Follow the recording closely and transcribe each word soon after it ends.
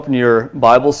Open your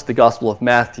Bibles to the Gospel of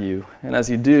Matthew, and as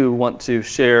you do, want to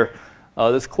share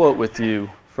this quote with you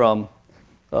from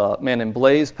a man named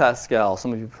Blaise Pascal.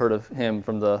 Some of you have heard of him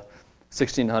from the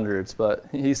 1600s, but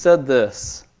he said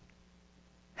this: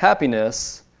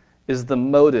 "Happiness is the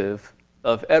motive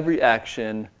of every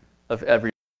action of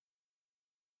every."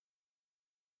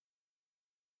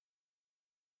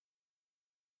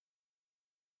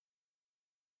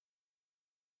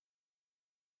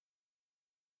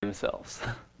 Themselves.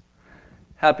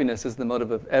 Happiness is the motive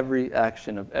of every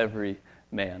action of every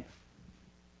man.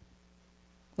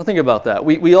 Now think about that.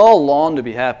 We all long to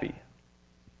be happy.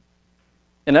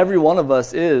 And every one of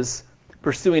us is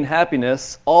pursuing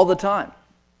happiness all the time.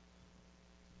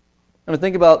 I mean,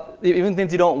 think about even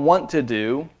things you don't want to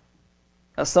do.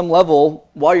 At some level,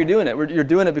 why you're doing it. You're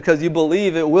doing it because you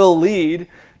believe it will lead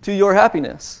to your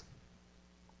happiness.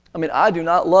 I mean, I do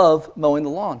not love mowing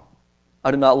the lawn. I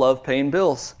do not love paying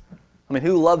bills. I mean,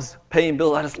 who loves paying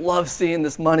bills? I just love seeing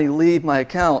this money leave my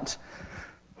account.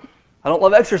 I don't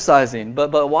love exercising,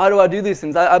 but why do I do these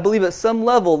things? I believe at some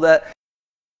level that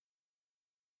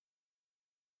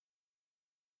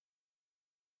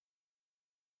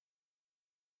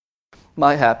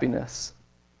my happiness.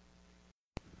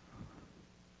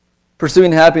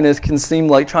 Pursuing happiness can seem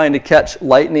like trying to catch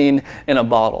lightning in a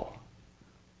bottle.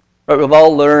 Right, we've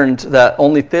all learned that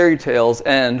only fairy tales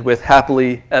end with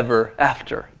happily ever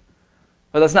after.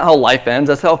 But that's not how life ends.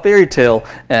 That's how a fairy tale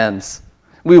ends.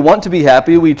 We want to be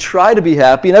happy. We try to be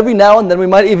happy. And every now and then we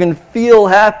might even feel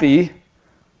happy.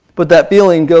 But that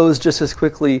feeling goes just as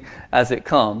quickly as it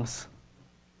comes.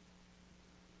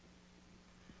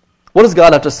 What does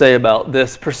God have to say about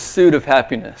this pursuit of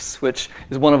happiness, which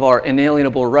is one of our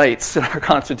inalienable rights in our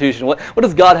Constitution? What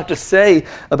does God have to say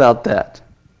about that?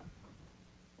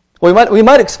 Well, we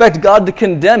might expect God to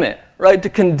condemn it. Right,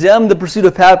 to condemn the pursuit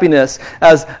of happiness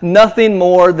as nothing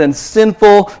more than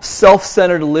sinful,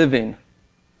 self-centered living.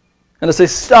 And to say,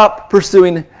 stop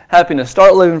pursuing happiness,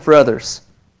 start living for others.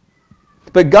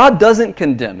 But God doesn't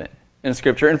condemn it in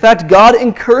Scripture. In fact, God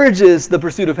encourages the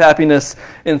pursuit of happiness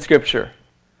in Scripture.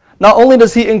 Not only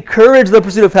does He encourage the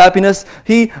pursuit of happiness,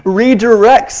 He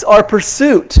redirects our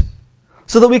pursuit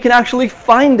so that we can actually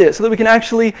find it, so that we can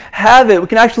actually have it, we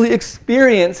can actually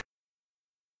experience.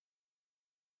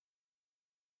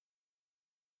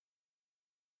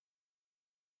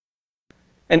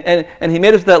 And He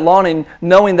made us that longing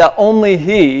knowing that only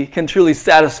He can truly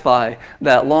satisfy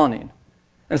that longing.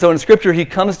 And so in Scripture, He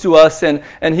comes to us and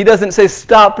He doesn't say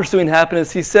stop pursuing happiness.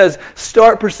 He says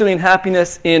start pursuing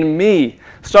happiness in me.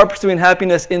 Start pursuing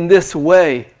happiness in this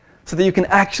way so that you can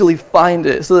actually find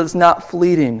it, so that it's not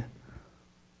fleeting.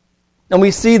 And we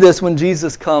see this when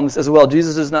Jesus comes as well.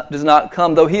 Jesus does not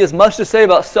come, though He has much to say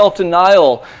about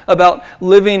self-denial, about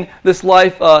living this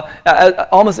life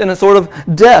almost in a sort of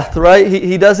death, right?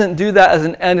 He doesn't do that as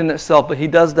an end in itself, but He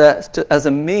does that as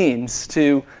a means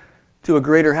to a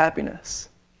greater happiness.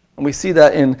 And we see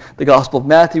that in the Gospel of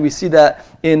Matthew. We see that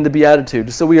in the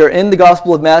Beatitudes. So we are in the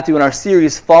Gospel of Matthew in our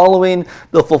series following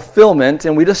the fulfillment,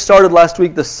 and we just started last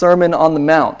week the Sermon on the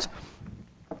Mount.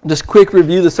 Just quick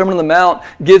review, the Sermon on the Mount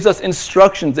gives us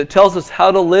instructions. It tells us how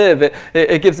to live.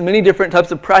 It gives many different types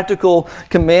of practical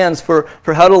commands for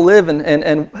how to live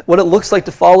and what it looks like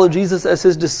to follow Jesus as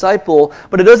His disciple.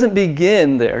 But it doesn't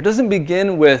begin there. It doesn't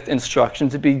begin with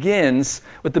instructions. It begins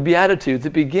with the Beatitudes.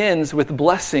 It begins with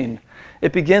blessing.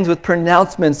 It begins with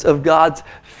pronouncements of God's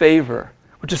favor,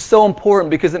 which is so important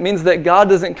because it means that God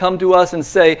doesn't come to us and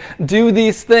say, do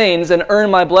these things and earn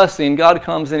my blessing. God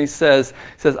comes and He says,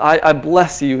 I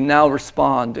bless you, now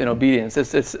respond in obedience.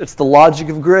 It's the logic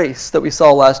of grace that we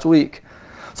saw last week.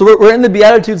 So we're in the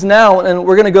Beatitudes now, and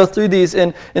we're going to go through these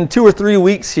in 2 or 3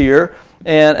 weeks here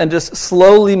and just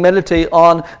slowly meditate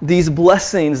on these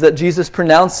blessings that Jesus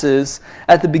pronounces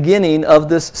at the beginning of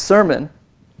this sermon.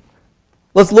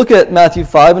 Let's look at Matthew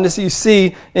 5, and as you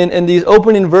see in these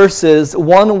opening verses,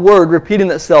 one word repeating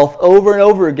itself over and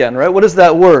over again, right? What is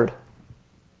that word?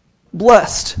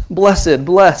 Blessed, blessed,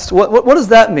 blessed. What does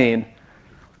that mean?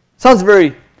 Sounds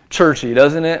very churchy,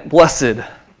 doesn't it? Blessed,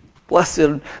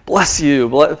 blessed, bless you.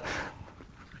 What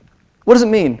does it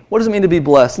mean? What does it mean to be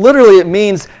blessed? Literally, it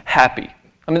means happy.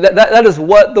 I mean, that is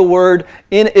what the word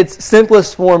in its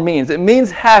simplest form means. It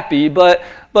means happy, but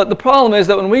the problem is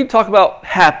that when we talk about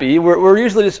happy, we're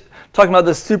usually just talking about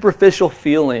this superficial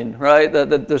feeling, right?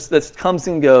 That comes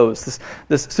and goes,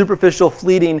 this superficial,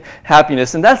 fleeting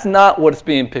happiness. And that's not what's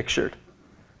being pictured.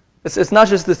 It's not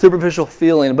just the superficial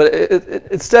feeling, but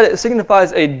instead it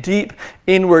signifies a deep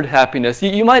inward happiness.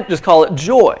 You might just call it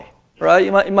joy, right?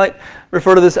 You might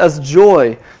refer to this as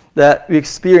joy that we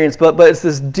experience, but it's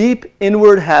this deep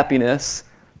inward happiness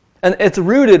And it's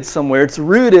rooted somewhere. It's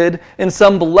rooted in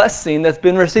some blessing that's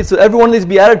been received. So every one of these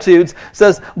Beatitudes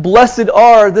says, blessed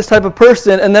are this type of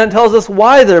person, and then it tells us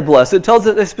why they're blessed. It tells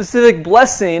us a specific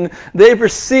blessing they've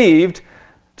received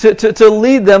to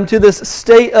lead them to this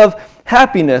state of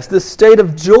happiness, this state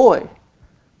of joy.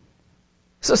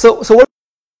 So what?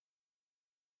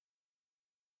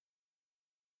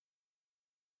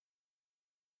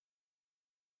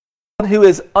 Who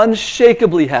is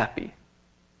unshakably happy.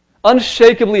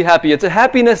 Unshakably happy. It's a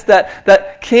happiness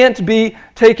that can't be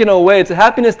taken away. It's a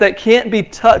happiness that can't be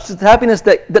touched. It's a happiness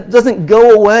that doesn't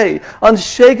go away.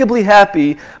 Unshakably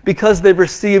happy because they've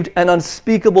received an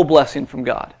unspeakable blessing from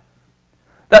God.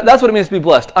 That's what it means to be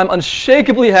blessed. I'm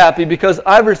unshakably happy because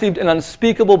I've received an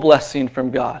unspeakable blessing from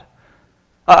God.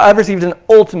 I've received an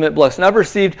ultimate blessing. I've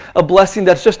received a blessing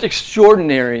that's just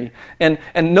extraordinary, and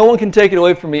no one can take it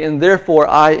away from me, and therefore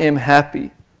I am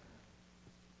happy.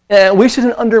 And we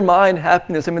shouldn't undermine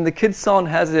happiness. I mean, the kids' song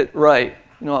has it right.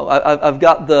 You know, I've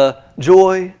got the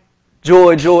joy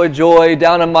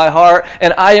down in my heart,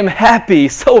 and I am happy,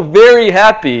 so very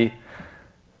happy.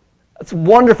 That's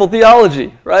wonderful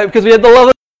theology, right? Because we had the love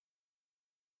of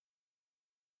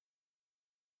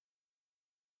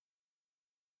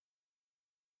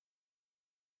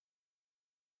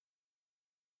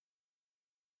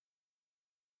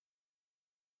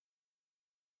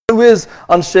who is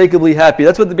unshakably happy.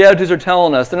 That's what the Beatitudes are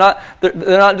telling us. They're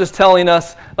not just telling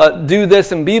us, do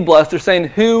this and be blessed. They're saying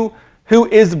who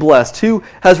is blessed, who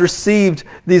has received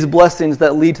these blessings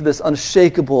that lead to this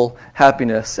unshakable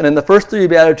happiness. And in the first three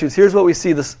Beatitudes, here's what we're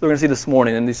going to see this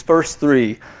morning. In these first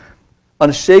three,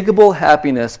 unshakable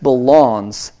happiness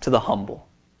belongs to the humble.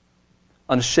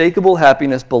 Unshakable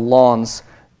happiness belongs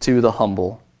to the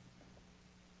humble.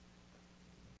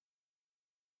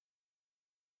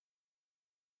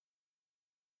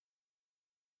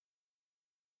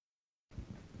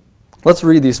 Let's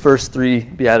read these first three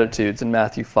Beatitudes in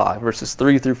Matthew 5, verses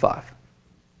 3 through 5.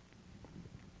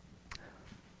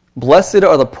 Blessed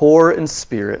are the poor in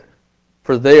spirit,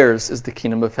 for theirs is the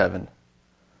kingdom of heaven.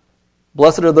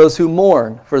 Blessed are those who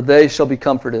mourn, for they shall be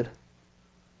comforted.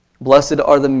 Blessed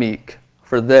are the meek,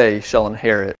 for they shall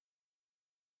inherit.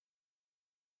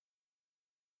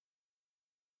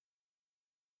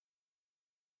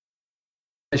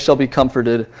 They shall be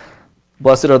comforted.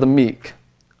 Blessed are the meek,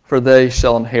 for they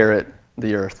shall inherit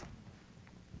the earth.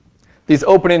 These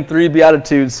opening three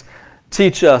Beatitudes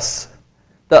teach us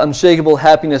that unshakable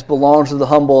happiness belongs to the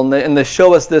humble, and they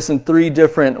show us this in three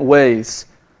different ways.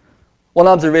 One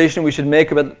observation we should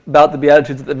make about the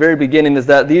Beatitudes at the very beginning is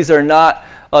that these are not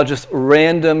just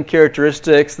random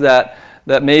characteristics that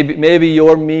maybe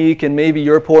you're meek and maybe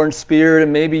you're poor in spirit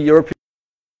and maybe you're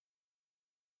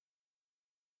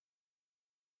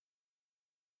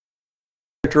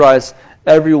characterize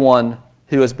everyone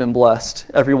who has been blessed,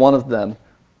 every one of them.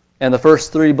 And the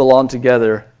first three belong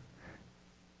together.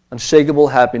 Unshakable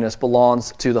happiness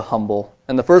belongs to the humble.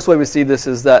 And the first way we see this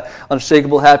is that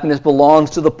unshakable happiness belongs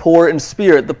to the poor in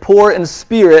spirit. The poor in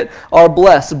spirit are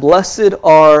blessed. Blessed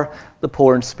are the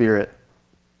poor in spirit.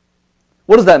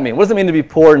 What does that mean? What does it mean to be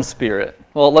poor in spirit?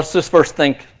 Well, let's just first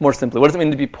think more simply. What does it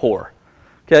mean to be poor?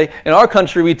 Okay? In our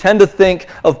country, we tend to think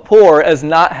of poor as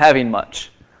not having much.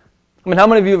 I mean, how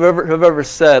many of you have ever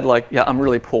said, like, yeah, I'm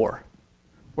really poor?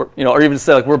 Or even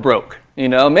said, like, we're broke.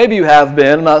 Maybe you have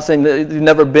been. I'm not saying that you've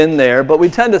never been there, but we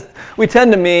tend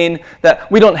to mean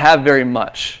that we don't have very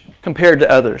much compared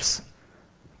to others.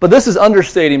 But this is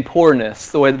understating poorness,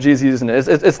 the way that Jesus is using it.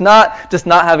 It's not just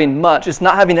not having much, it's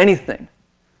not having anything.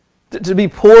 To be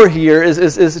poor here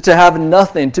is to have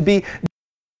nothing, to be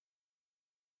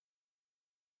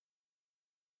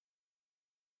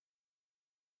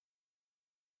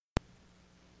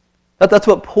That's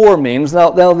what poor means. Now,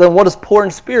 then what does poor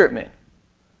in spirit mean?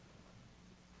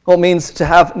 Well, it means to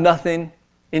have nothing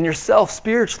in yourself,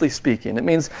 spiritually speaking. It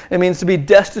means to be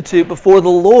destitute before the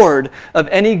Lord of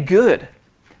any good.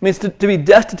 It means to be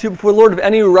destitute before the Lord of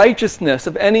any righteousness,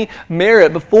 of any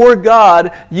merit. Before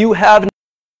God, you have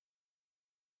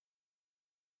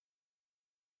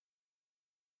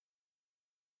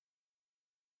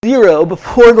zero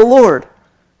before the Lord.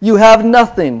 You have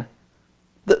nothing.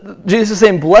 Jesus is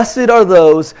saying, blessed are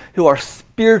those who are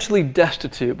spiritually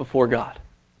destitute before God.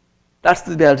 That's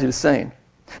what the Beatitude is saying.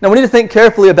 Now we need to think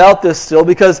carefully about this still,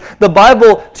 because the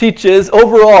Bible teaches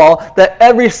overall that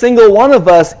every single one of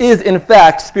us is in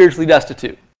fact spiritually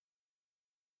destitute.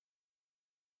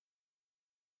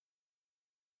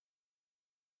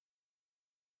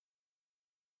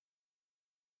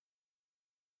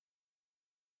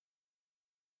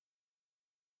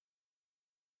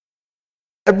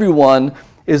 Everyone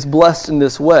is blessed in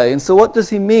this way. And so what does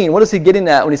he mean? What is he getting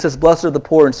at when he says, blessed are the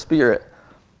poor in spirit?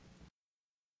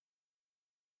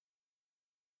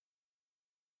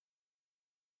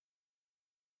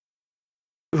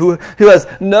 Who has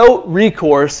no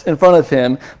recourse in front of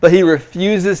him, but he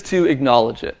refuses to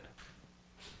acknowledge it.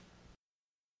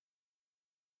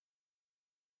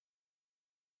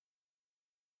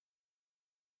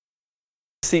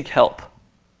 Seek help.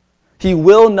 He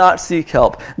will not seek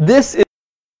help. This is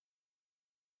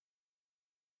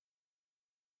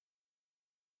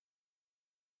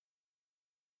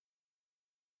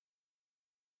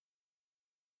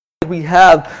we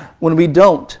have when we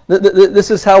don't.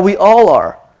 This is how we all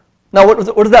are. Now, what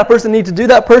does that person need to do?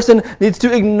 That person needs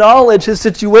to acknowledge his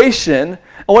situation.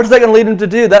 And what is that going to lead him to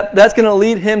do? That's going to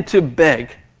lead him to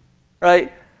beg,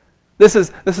 right? This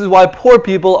is why poor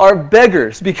people are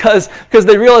beggars, because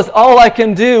they realize all I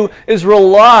can do is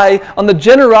rely on the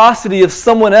generosity of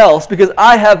someone else because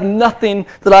I have nothing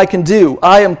that I can do.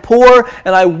 I am poor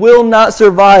and I will not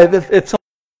survive if someone.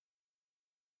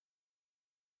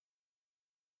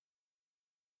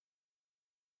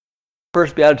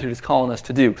 First Beatitude is calling us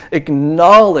to do.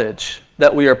 Acknowledge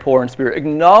that we are poor in spirit.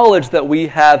 Acknowledge that we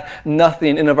have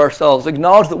nothing in of ourselves.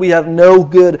 Acknowledge that we have no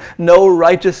good, no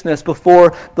righteousness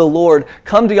before the Lord.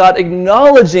 Come to God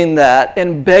acknowledging that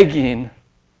and begging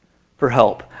for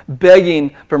help,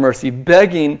 begging for mercy,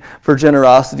 begging for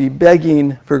generosity,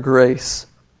 begging for grace.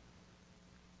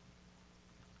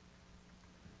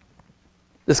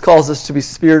 This calls us to be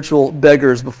spiritual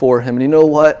beggars before Him. And you know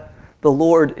what? The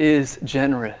Lord is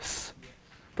generous.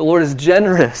 The Lord is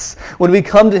generous. When we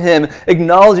come to Him,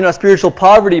 acknowledging our spiritual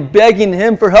poverty, begging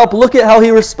Him for help, look at how He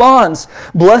responds.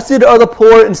 Blessed are the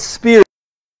poor in spirit.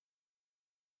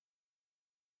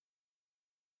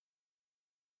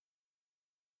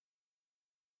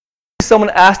 Someone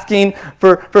asking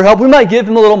for help, we might give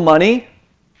him a little money,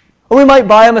 or we might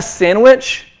buy him a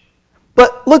sandwich.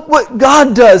 But look what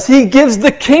God does. He gives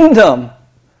the kingdom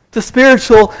to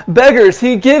spiritual beggars.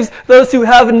 He gives those who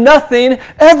have nothing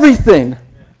everything.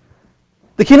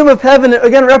 The kingdom of heaven,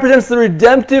 again, represents the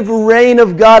redemptive reign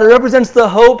of God. It represents the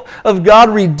hope of God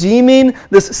redeeming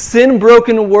this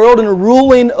sin-broken world and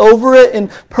ruling over it in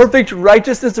perfect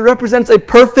righteousness. It represents a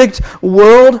perfect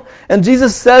world. And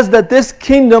Jesus says that this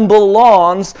kingdom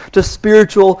belongs to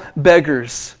spiritual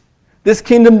beggars. This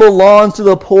kingdom belongs to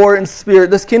the poor in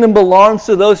spirit. This kingdom belongs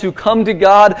to those who come to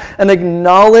God and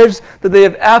acknowledge that they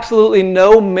have absolutely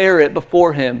no merit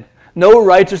before Him, no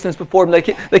righteousness before Him.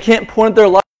 They can't point their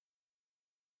life.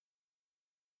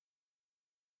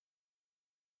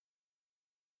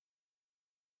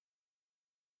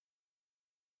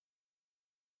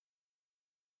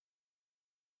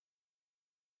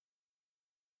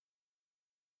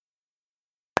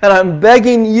 And I'm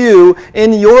begging you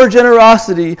in your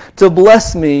generosity to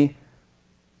bless me.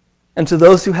 And to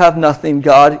those who have nothing,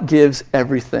 God gives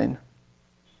everything.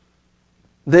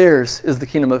 Theirs is the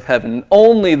kingdom of heaven. And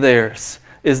only theirs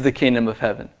is the kingdom of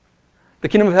heaven. The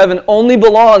kingdom of heaven only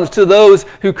belongs to those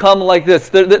who come like this.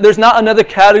 There's not another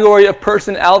category of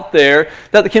person out there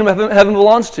that the kingdom of heaven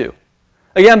belongs to.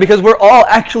 Again, because we're all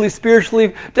actually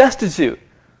spiritually destitute.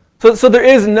 So there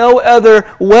is no other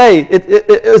way. It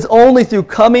is only through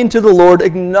coming to the Lord,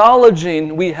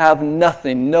 acknowledging we have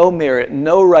nothing, no merit,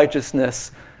 no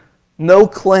righteousness, no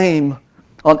claim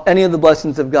on any of the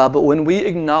blessings of God. But when we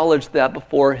acknowledge that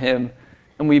before Him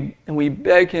and we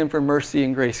beg Him for mercy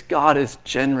and grace, God is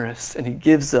generous and He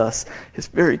gives us His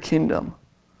very kingdom.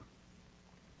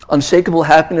 Unshakable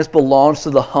happiness belongs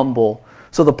to the humble.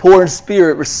 So the poor in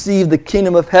spirit receive the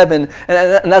kingdom of heaven,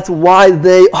 and that's why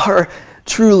they are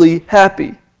truly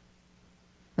happy.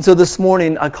 And so this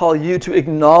morning, I call you to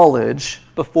acknowledge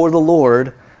before the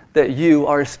Lord that you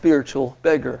are a spiritual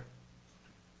beggar.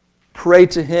 Pray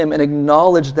to Him and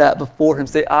acknowledge that before Him.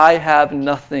 Say, I have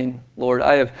nothing, Lord.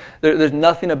 There's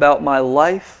nothing about my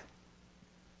life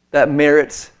that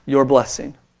merits your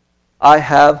blessing. I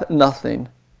have nothing.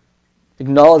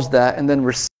 Acknowledge that and then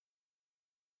receive.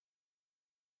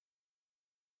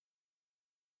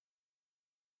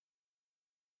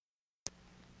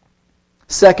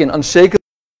 Second, unshakable.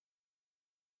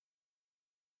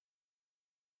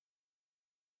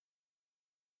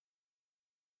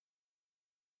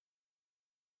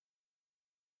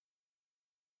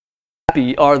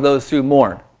 Happy are those who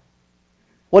mourn.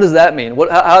 What does that mean?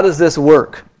 How does this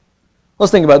work?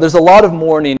 Let's think about it. There's a lot of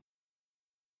mourning.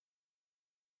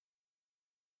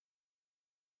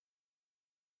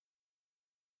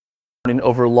 Mourning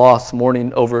over loss,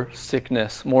 mourning over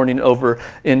sickness, mourning over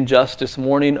injustice,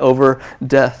 mourning over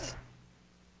death.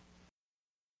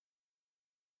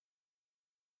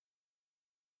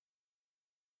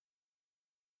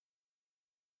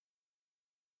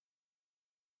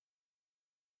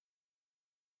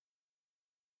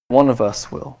 one of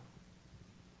us will.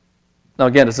 Now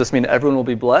again, does this mean everyone will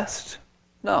be blessed?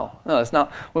 No, it's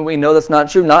not. When we know that's not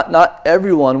true, not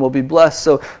everyone will be blessed.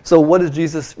 So what is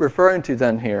Jesus referring to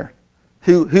then here?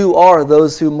 Who are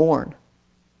those who mourn?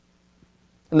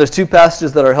 And there's two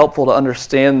passages that are helpful to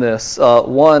understand this.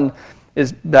 One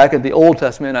is back at the Old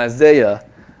Testament, Isaiah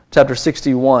chapter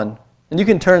 61. And you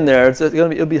can turn there.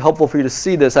 It'll be helpful for you to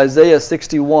see this. Isaiah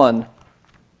 61.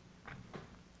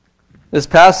 This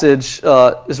passage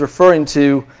is referring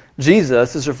to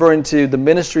Jesus, is referring to the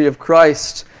ministry of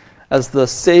Christ as the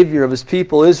Savior of his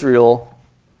people, Israel.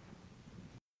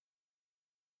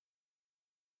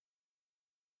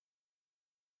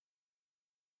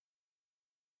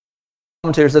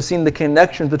 Commentators have seen the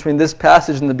connections between this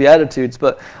passage and the Beatitudes,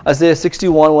 but Isaiah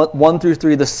 61, 1 through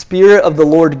 3, the Spirit of the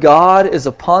Lord God is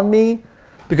upon me,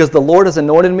 because the Lord has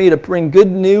anointed me to bring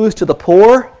good news to the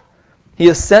poor. He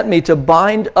has sent me to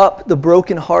bind up the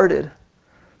brokenhearted,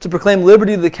 to proclaim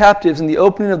liberty to the captives and the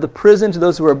opening of the prison to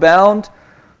those who are bound,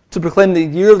 to proclaim the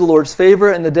year of the Lord's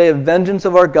favor and the day of vengeance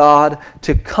of our God,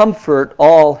 to comfort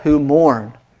all who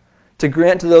mourn, to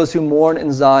grant to those who mourn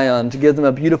in Zion, to give them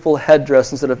a beautiful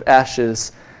headdress instead of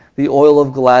ashes, the oil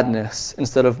of gladness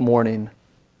instead of mourning,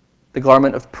 the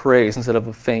garment of praise instead of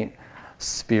a faint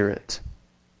spirit.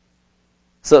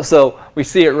 So we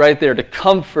see it right there, to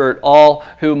comfort all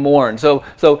who mourn. So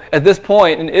at this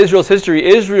point in Israel's history,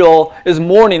 Israel is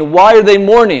mourning. Why are they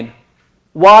mourning?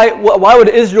 Why would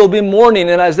Israel be mourning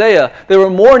in Isaiah? They were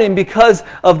mourning because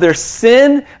of their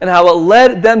sin and how it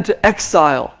led them to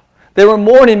exile. They were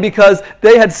mourning because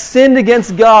they had sinned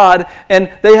against God and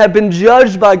they had been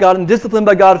judged by God and disciplined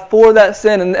by God for that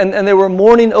sin. And they were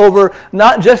mourning over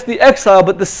not just the exile,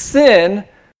 but the sin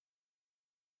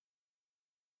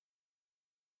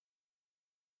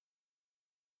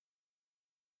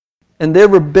and their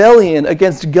rebellion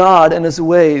against God and his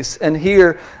ways. And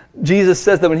here, Jesus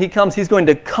says that when he comes, he's going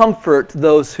to comfort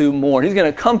those who mourn. He's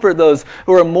going to comfort those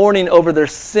who are mourning over their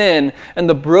sin and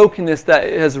the brokenness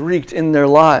that has wreaked in their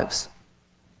lives.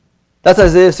 That's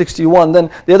Isaiah 61.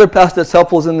 Then the other passage that's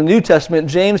helpful is in the New Testament,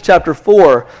 James chapter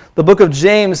 4. The book of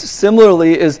James,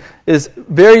 similarly, is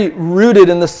very rooted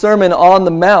in the Sermon on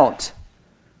the Mount.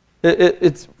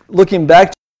 It's looking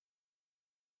back to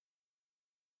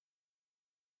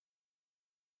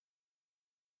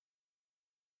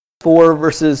 4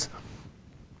 verses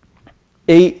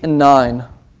 8 and 9.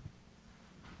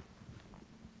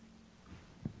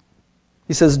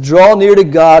 He says, "Draw near to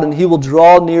God, and he will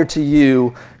draw near to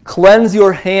you. Cleanse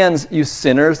your hands, you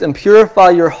sinners, and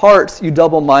purify your hearts, you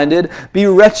double-minded. Be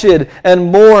wretched,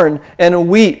 and mourn, and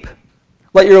weep.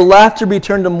 Let your laughter be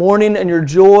turned to mourning, and your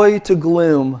joy to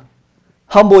gloom.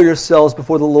 Humble yourselves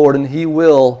before the Lord, and he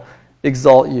will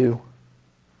exalt you."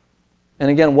 And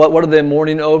again, what are they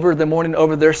mourning over? They're mourning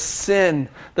over their sin.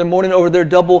 They're mourning over their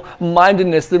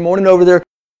double-mindedness. They're mourning over their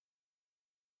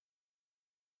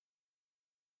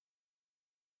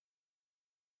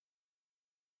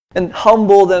and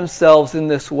humble themselves in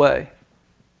this way.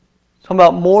 Talking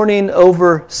about mourning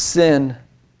over sin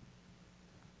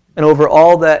and over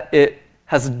all that it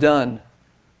has done.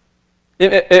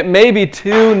 It may be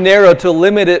too narrow to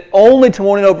limit it only to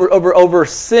mourning over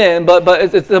sin, but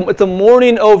it's a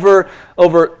mourning over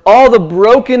all the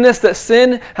brokenness that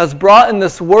sin has brought in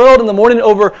this world, and the mourning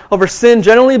over sin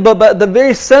generally, but the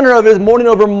very center of it is mourning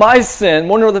over my sin,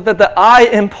 mourning over the fact that I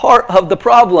am part of the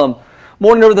problem,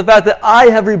 mourning over the fact that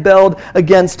I have rebelled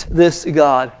against this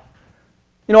God.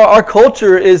 You know, our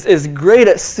culture is great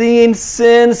at seeing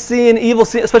sin, seeing evil,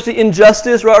 especially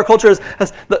injustice, right? Our culture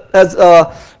has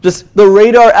just the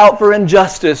radar out for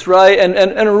injustice, right?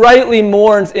 And rightly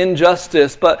mourns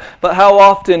injustice. But how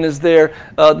often is there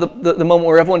the moment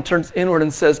where everyone turns inward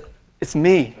and says, "It's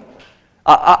me.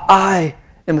 I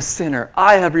am a sinner.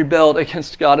 I have rebelled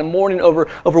against God," and mourning over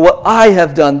what I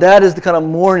have done. That is the kind of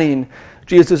mourning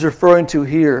Jesus is referring to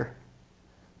here.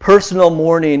 Personal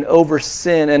mourning over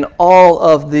sin and all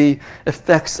of the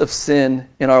effects of sin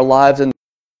in our lives. And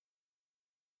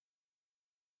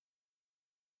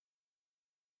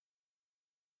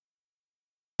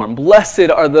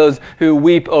blessed are those who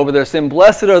weep over their sin.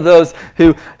 Blessed are those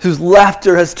whose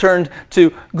laughter has turned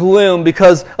to gloom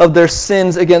because of their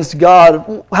sins against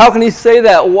God. How can he say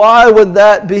that? Why would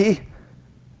that be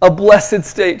a blessed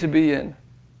state to be in?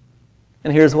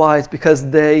 And here's why. It's because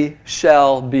they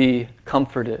shall be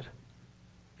comforted.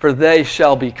 For they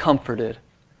shall be comforted.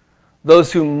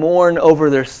 Those who mourn over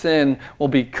their sin will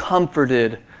be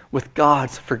comforted with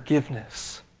God's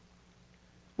forgiveness,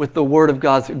 with the word of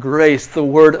God's grace, the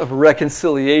word of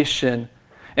reconciliation,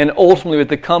 and ultimately with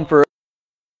the comfort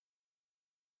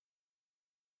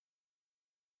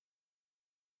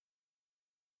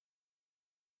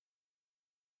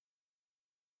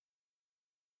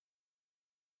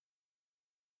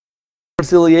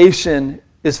Reconciliation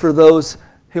is for those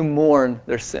who mourn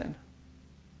their sin,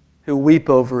 who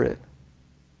weep over it,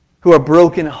 who are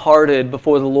brokenhearted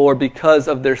before the Lord because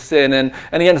of their sin. And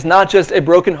again, it's not just a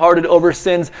brokenhearted over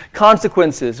sin's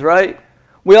consequences, right?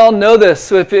 We all know this.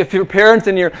 So if you're parents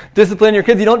and you're disciplining your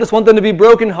kids, you don't just want them to be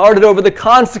brokenhearted over the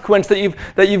consequence that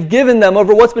you've given them,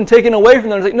 over what's been taken away from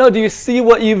them. It's like, no, do you see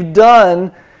what you've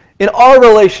done in our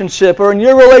relationship or in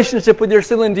your relationship with your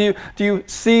sibling? Do you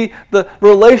see the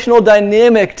relational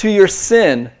dynamic to your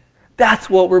sin?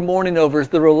 That's what we're mourning over, is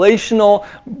the relational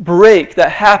break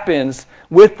that happens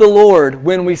with the Lord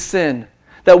when we sin,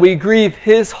 that we grieve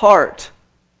His heart,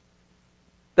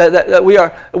 that we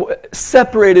are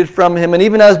separated from Him. And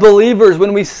even as believers,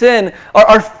 when we sin,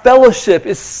 our fellowship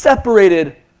is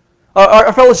separated.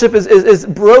 Our fellowship is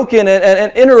broken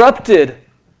and interrupted.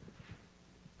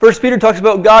 1 Peter talks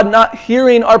about God not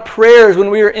hearing our prayers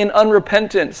when we are in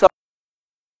unrepentance.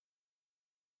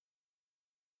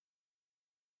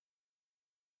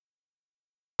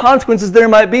 Consequences there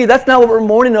might be. That's not what we're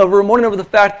mourning over. We're mourning over the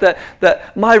fact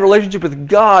that my relationship with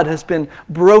God has been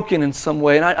broken in some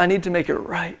way, and I need to make it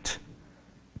right.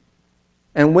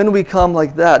 And when we come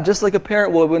like that, just like a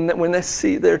parent would when they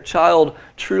see their child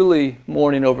truly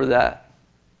mourning over that,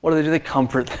 what do? They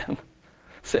comfort them.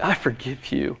 Say, I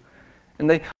forgive you. And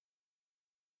they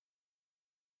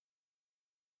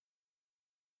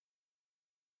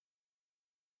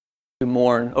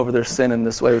mourn over their sin in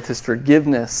this way with His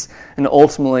forgiveness, and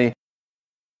ultimately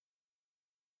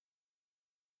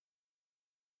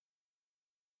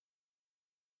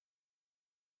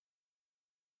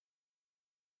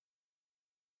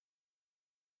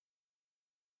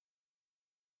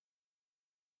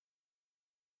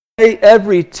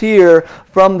every tear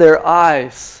from their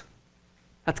eyes.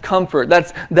 That's comfort.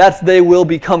 That's they will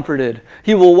be comforted.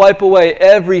 He will wipe away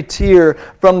every tear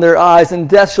from their eyes, and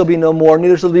death shall be no more.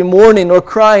 Neither shall there be mourning, nor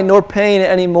crying, nor pain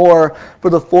any more,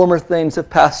 for the former things have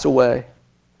passed away.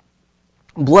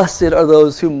 Blessed are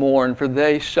those who mourn, for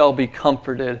they shall be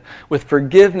comforted. With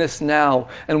forgiveness now,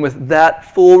 and with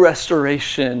that full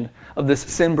restoration of this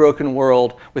sin-broken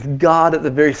world, with God at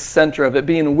the very center of it,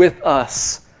 being with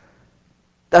us,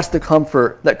 that's the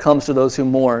comfort that comes to those who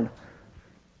mourn.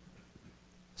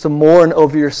 So mourn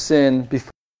over your sin before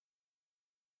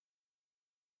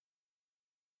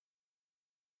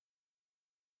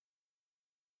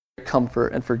comfort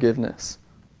and forgiveness.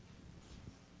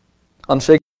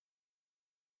 Unshakable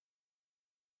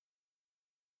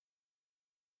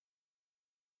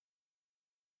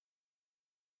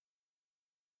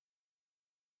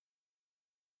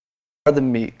are the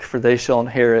meek, for they shall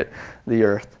inherit the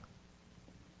earth.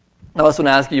 I also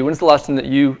want to ask you, when's the last time that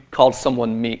you called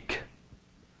someone meek?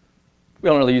 We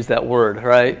don't really use that word,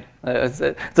 right? It's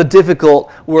a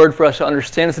difficult word for us to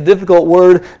understand. It's a difficult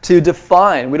word to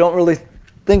define. We don't really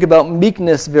think about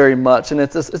meekness very much, and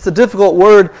it's a difficult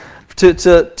word to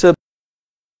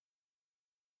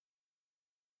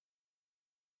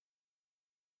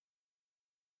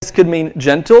This could mean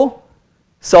gentle,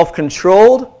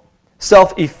 self-controlled,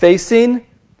 self-effacing,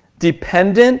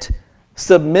 dependent,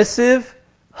 submissive,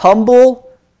 humble,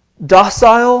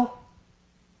 docile,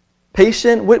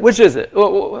 patient. Which is it?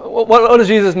 What does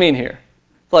Jesus mean here?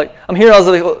 It's like, I'm here, I was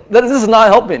like, well, this is not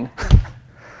helping.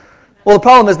 Well, the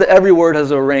problem is that every word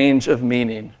has a range of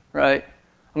meaning, right?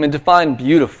 I mean, define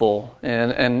beautiful,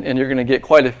 and you're going to get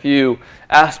quite a few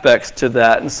aspects to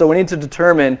that. And so we need to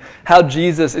determine how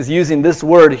Jesus is using this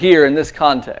word here in this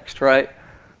context, right?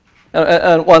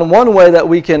 And one way that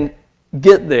we can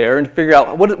get there and figure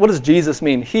out what does Jesus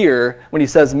mean here when he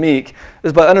says meek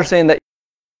is by understanding that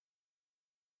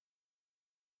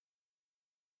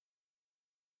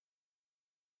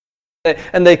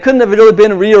and they couldn't have really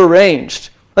been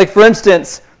rearranged. Like, for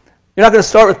instance, you're not going to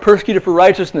start with persecuted for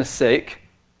righteousness' sake,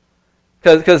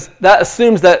 because that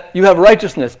assumes that you have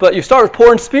righteousness. But you start with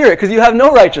poor in spirit because you have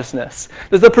no righteousness.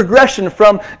 There's a progression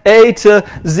from A to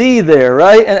Z there,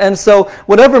 right? And so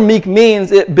whatever meek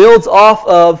means, it builds off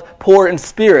of poor in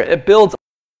spirit. It builds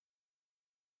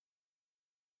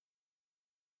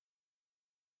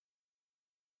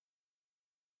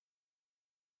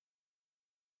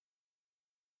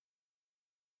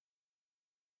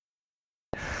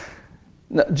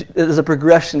there's a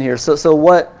progression here. So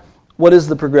what is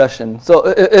the progression? So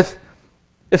if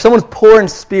someone's poor in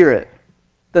spirit,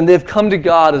 then they've come to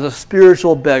God as a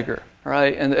spiritual beggar,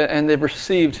 right? And they've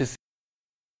received His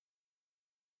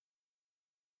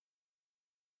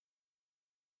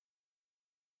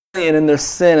in their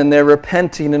sin, and they're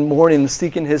repenting and mourning and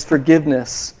seeking His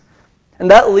forgiveness.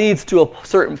 And that leads to a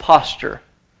certain posture.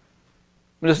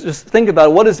 Just think about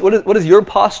it. What is your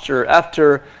posture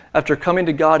after after coming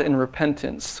to God in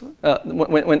repentance,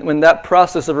 when that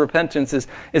process of repentance is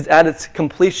at its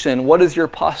completion, what is your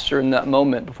posture in that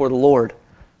moment before the Lord?